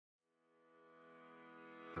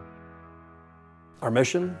Our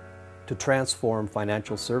mission? To transform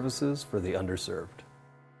financial services for the underserved.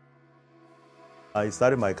 I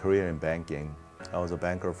started my career in banking. I was a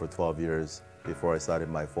banker for 12 years before I started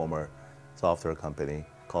my former software company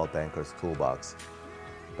called Banker's Toolbox.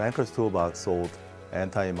 Banker's Toolbox sold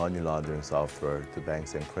anti-money laundering software to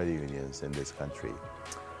banks and credit unions in this country.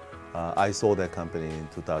 I sold that company in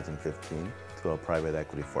 2015 to a private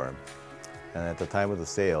equity firm. And at the time of the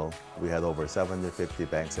sale, we had over 750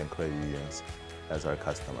 banks and credit unions as our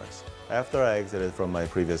customers. After I exited from my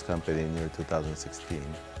previous company in year 2016,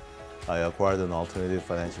 I acquired an alternative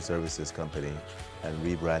financial services company and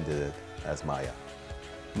rebranded it as Maya.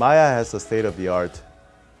 Maya has a state-of-the-art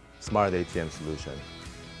smart ATM solution.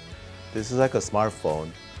 This is like a smartphone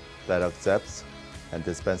that accepts and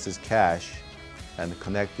dispenses cash and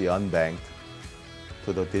connects the unbanked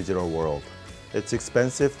to the digital world. It's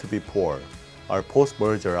expensive to be poor. Our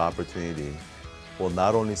post-merger opportunity will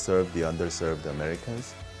not only serve the underserved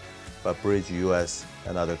Americans, but bridge US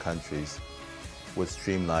and other countries with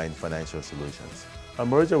streamlined financial solutions. A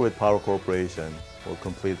merger with Power Corporation will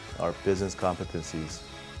complete our business competencies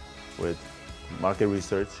with market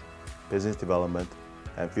research, business development,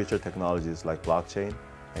 and future technologies like blockchain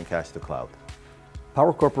and cash to cloud.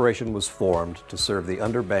 Power Corporation was formed to serve the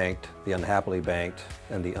underbanked, the unhappily banked,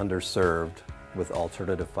 and the underserved with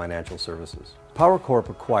alternative financial services. Power Corp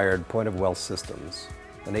acquired Point of Wealth Systems,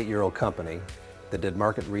 an 8-year-old company that did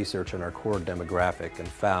market research on our core demographic and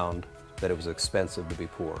found that it was expensive to be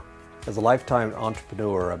poor. As a lifetime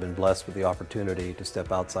entrepreneur, I've been blessed with the opportunity to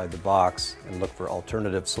step outside the box and look for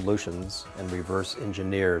alternative solutions and reverse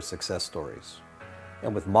engineer success stories.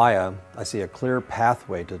 And with Maya, I see a clear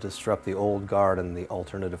pathway to disrupt the old guard in the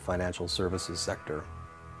alternative financial services sector.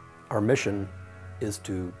 Our mission is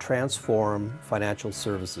to transform financial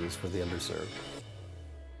services for the underserved.